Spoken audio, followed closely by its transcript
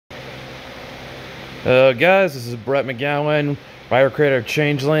Guys, this is Brett McGowan, writer creator of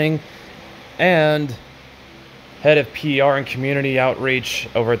Changeling, and head of PR and community outreach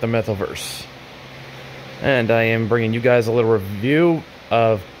over at the Mythoverse. And I am bringing you guys a little review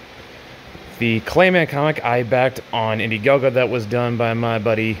of the Clayman comic I backed on Indiegogo that was done by my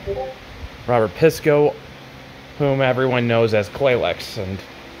buddy Robert Pisco, whom everyone knows as Claylex, and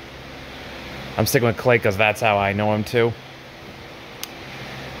I'm sticking with Clay because that's how I know him too.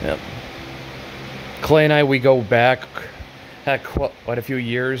 Yep. Clay and I, we go back quite a few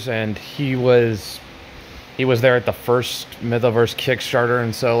years, and he was there at the first Mythoverse Kickstarter,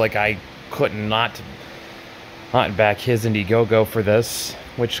 and so like I could not back his Indiegogo for this,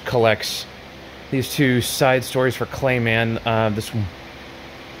 which collects these two side stories for Clayman. This one,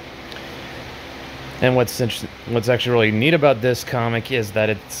 and what's actually really neat about this comic is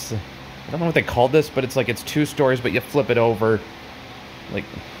that it's, I don't know what they called this, but it's like it's two stories, but you flip it over, like.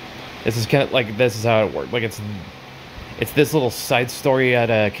 This is kind of like, this is how it worked. Like it's this little side story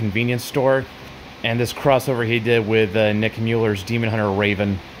at a convenience store, and this crossover he did with Nick Mueller's Demon Hunter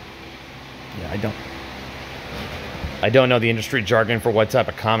Raven. Yeah, I don't know the industry jargon for what type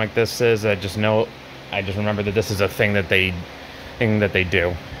of comic this is. I just remember that this is a thing that they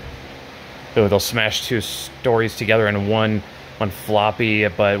do. So they'll smash two stories together in one floppy,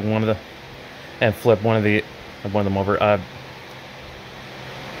 but and flip one of them over.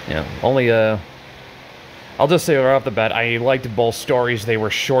 Yeah, I'll just say right off the bat, I liked both stories. They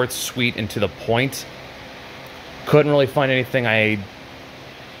were short, sweet, and to the point. Couldn't really find anything I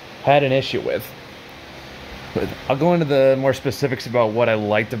had an issue with. But I'll go into the more specifics about what I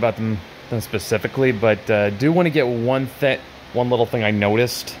liked about them specifically, but do want to get one little thing I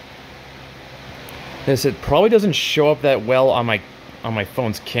noticed. Is it probably doesn't show up that well on my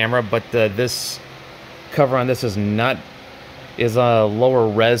phone's camera, but this cover on this is a lower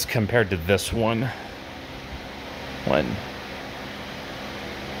res compared to this one. When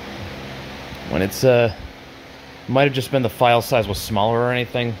it's might have just been the file size was smaller or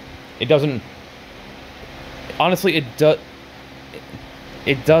anything. It doesn't, honestly, it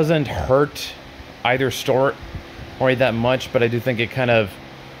doesn't hurt either story that much, but I do think it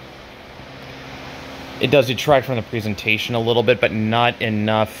does detract from the presentation a little bit, but not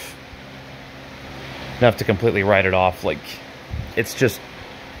enough to completely write it off. Like, it's just,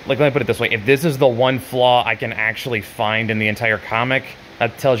 like, let me put it this way. If this is the one flaw I can actually find in the entire comic,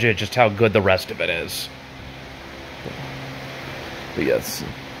 that tells you just how good the rest of it is. But yes.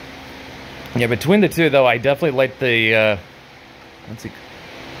 Yeah, between the two, though, I definitely like the, let's see.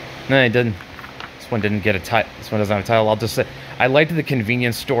 No, it didn't. This one didn't get a title. This one doesn't have a title. I'll just say, I liked the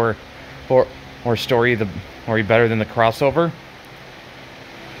convenience store or story better than the crossover.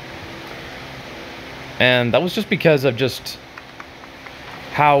 And that was just because of just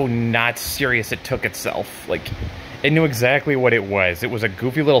how not serious it took itself. Like, it knew exactly what it was. It was a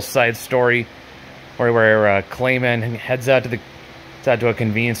goofy little side story where Clayman heads out to a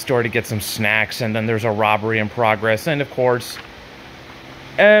convenience store to get some snacks, and then there's a robbery in progress, and of course,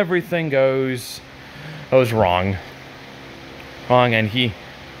 everything goes wrong. And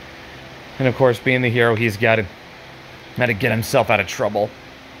of course, being the hero, he's got to get himself out of trouble.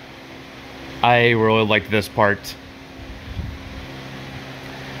 I really liked this part.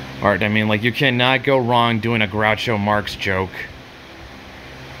 I mean, like, you cannot go wrong doing a Groucho Marx joke.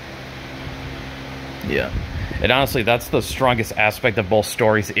 Yeah. And honestly, that's the strongest aspect of both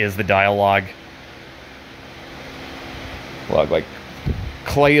stories, is the dialogue. Look, like,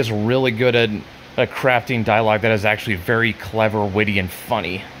 Clay is really good at crafting dialogue that is actually very clever, witty, and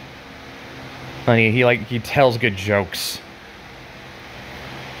funny. I mean, he tells good jokes.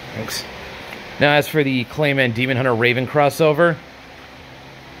 Thanks. Now, as for the Clayman Demon Hunter Raven crossover,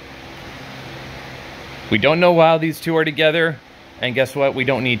 we don't know how these two are together, and guess what? We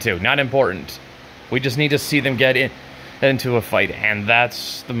don't need to. Not important. We just need to see them get into a fight, and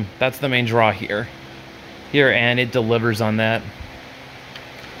that's the main draw here. And it delivers on that.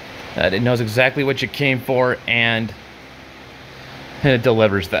 It knows exactly what you came for, and it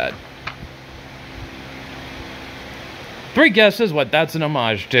delivers that. 3 guesses what that's an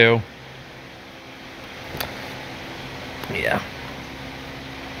homage to. Yeah.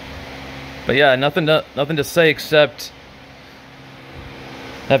 But yeah, nothing to say except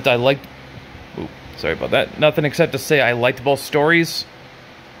that I liked. Ooh, sorry about that. Nothing except to say I liked both stories.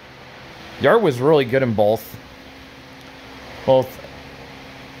 The art was really good in both. Both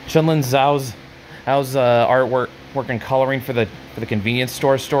Chunlin Zhao's artwork and coloring for the convenience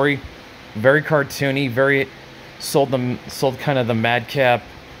store story, very cartoony, very sold kind of the madcap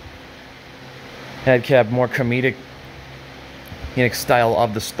more comedic style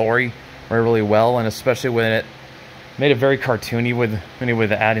of the story. really well, and especially when it made it very cartoony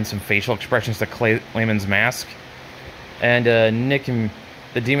with adding some facial expressions to Clay Layman's mask. And Nick and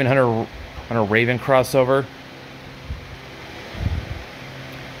the Demon Hunter Raven crossover.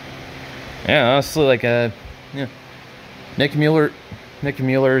 Yeah, honestly, like Nick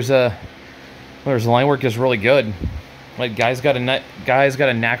Mueller's line work is really good. Like, guy's got a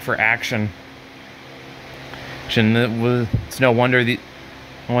knack for action. It's no wonder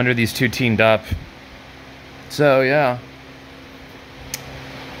these two teamed up. So yeah,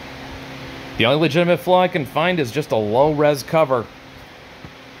 the only legitimate flaw I can find is just a low res cover.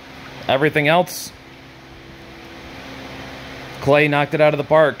 Everything else, Clay knocked it out of the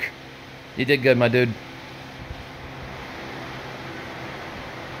park. You did good, my dude.